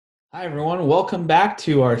Hi, everyone. Welcome back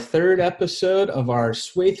to our third episode of our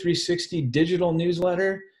SWYE360 digital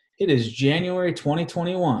newsletter. It is January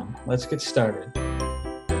 2021. Let's get started.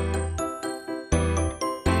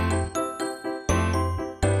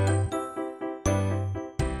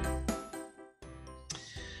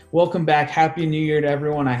 Welcome back. Happy New Year to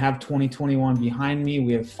everyone. I have 2021 behind me.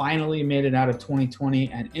 We have finally made it out of 2020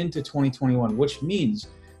 and into 2021, which means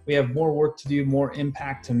we have more work to do, more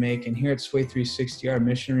impact to make. And here at SWYE360, our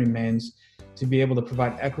mission remains to be able to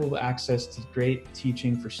provide equitable access to great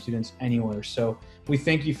teaching for students anywhere. So we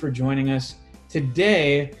thank you for joining us.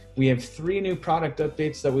 Today, we have 3 new product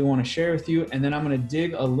updates that we want to share with you. And then I'm going to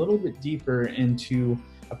dig a little bit deeper into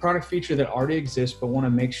a product feature that already exists, but want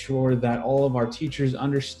to make sure that all of our teachers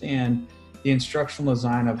understand the instructional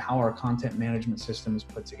design of how our content management system is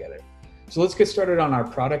put together. So let's get started on our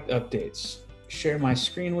product updates. Share my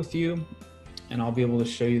screen with you, and I'll be able to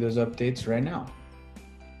show you those updates right now.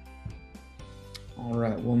 All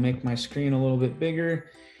right, we'll make my screen a little bit bigger.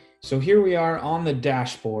 So here we are on the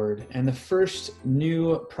dashboard, and the first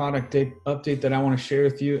new product update that I want to share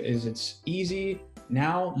with you is it's easy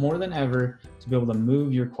now more than ever to be able to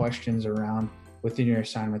move your questions around within your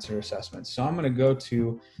assignments or assessments. So I'm going to go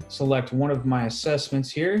to select one of my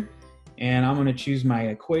assessments here, and I'm going to choose my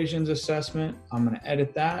equations assessment. I'm going to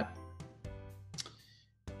edit that.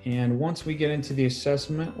 And once we get into the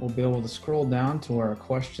assessment, we'll be able to scroll down to where our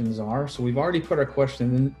questions are. So we've already put our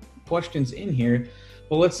questions in here,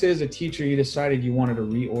 but let's say as a teacher, you decided you wanted to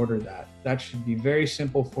reorder that. That should be very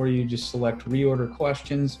simple for you. Just select reorder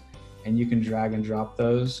questions and you can drag and drop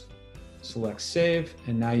those. Select save,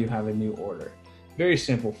 and now you have a new order. Very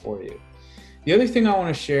simple for you. The other thing I want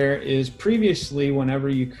to share is previously, whenever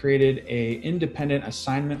you created an independent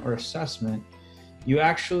assignment or assessment, you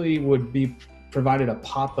actually would be provided a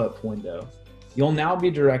pop-up window. You'll now be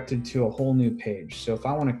directed to a whole new page. So if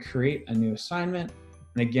I want to create a new assignment,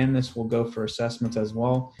 and again, this will go for assessments as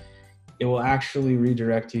well, it will actually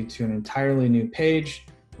redirect you to an entirely new page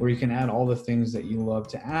where you can add all the things that you love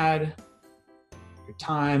to add. Your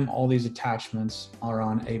time, all these attachments are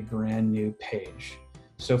on a brand new page.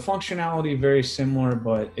 So functionality very similar,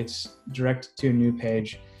 but it's directed to a new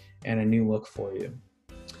page and a new look for you.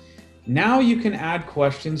 Now you can add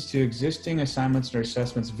questions to existing assignments or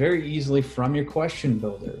assessments very easily from your question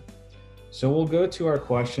builder. So we'll go to our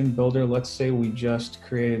question builder. Let's say we just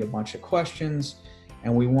created a bunch of questions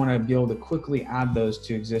and we want to be able to quickly add those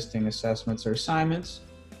to existing assessments or assignments.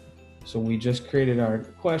 So we just created our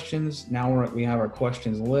questions. Now we have our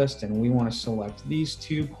questions list, and we want to select these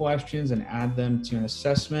 2 questions and add them to an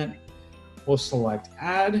assessment. We'll select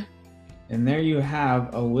add. And there you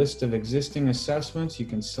have a list of existing assessments. You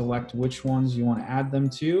can select which ones you want to add them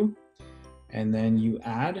to, and then you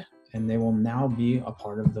add, and they will now be a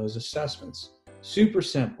part of those assessments. Super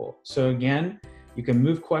simple. So again, you can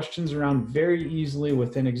move questions around very easily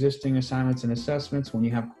within existing assignments and assessments. When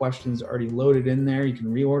you have questions already loaded in there, you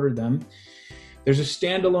can reorder them. There's a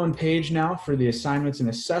standalone page now for the assignments and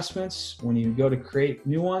assessments. When you go to create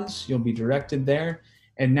new ones, you'll be directed there.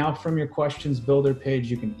 And now from your questions builder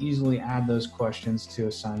page, you can easily add those questions to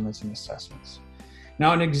assignments and assessments.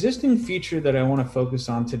 Now, an existing feature that I want to focus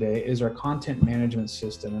on today is our content management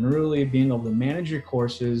system, and really being able to manage your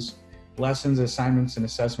courses, lessons, assignments, and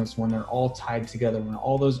assessments when they're all tied together, when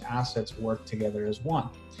all those assets work together as one.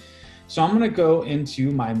 So I'm going to go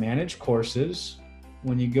into my manage courses.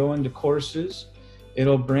 When you go into courses,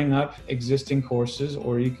 it'll bring up existing courses,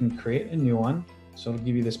 or you can create a new one. So it'll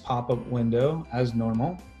give you this pop-up window as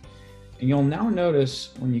normal. And you'll now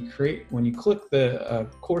notice when you click the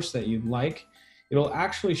course that you'd like, it'll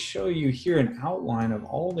actually show you here an outline of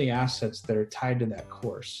all the assets that are tied to that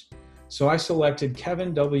course. So I selected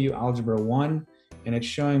Kevin W. Algebra 1, and it's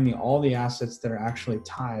showing me all the assets that are actually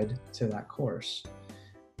tied to that course.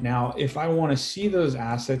 Now, if I want to see those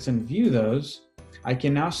assets and view those, I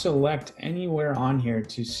can now select anywhere on here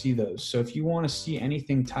to see those. So if you want to see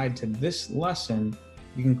anything tied to this lesson,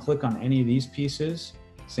 you can click on any of these pieces.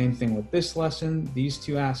 Same thing with this lesson, these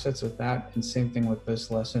 2 assets with that, and same thing with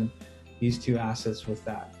this lesson, these 2 assets with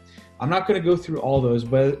that. I'm not going to go through all those,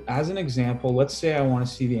 but as an example, let's say I want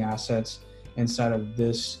to see the assets inside of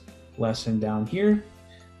this lesson down here.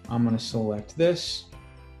 I'm going to select this.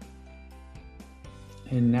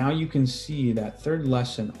 And now you can see that 3rd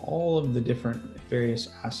lesson, all of the different various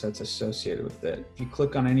assets associated with it. If you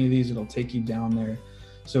click on any of these, it'll take you down there.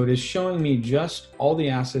 So it is showing me just all the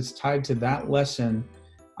assets tied to that lesson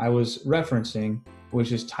I was referencing,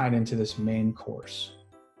 which is tied into this main course.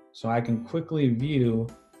 So I can quickly view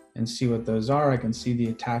and see what those are. I can see the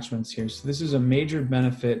attachments here. So this is a major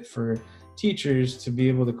benefit for teachers to be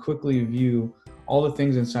able to quickly view all the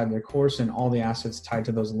things inside their course and all the assets tied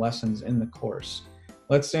to those lessons in the course.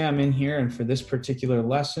 Let's say I'm in here, and for this particular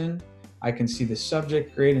lesson, I can see the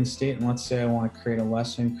subject, grade, and state. And let's say I want to create a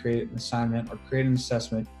lesson, create an assignment, or create an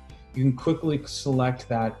assessment. You can quickly select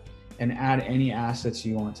that and add any assets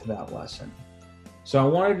you want to that lesson. So I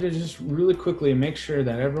wanted to just really quickly make sure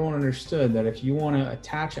that everyone understood that if you want to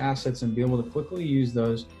attach assets and be able to quickly use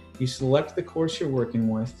those, you select the course you're working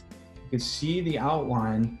with. You can see the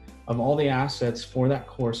outline of all the assets for that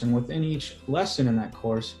course, and within each lesson in that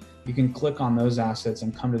course, you can click on those assets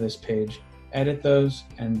and come to this page, edit those,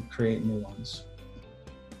 and create new ones.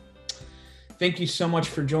 Thank you so much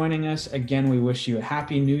for joining us. Again, we wish you a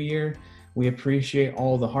happy new year. We appreciate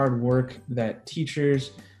all the hard work that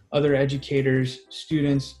teachers, other educators,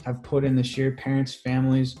 students have put in this year, parents,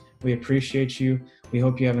 families. We appreciate you. We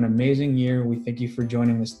hope you have an amazing year. We thank you for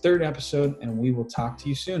joining this third episode, and we will talk to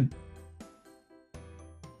you soon.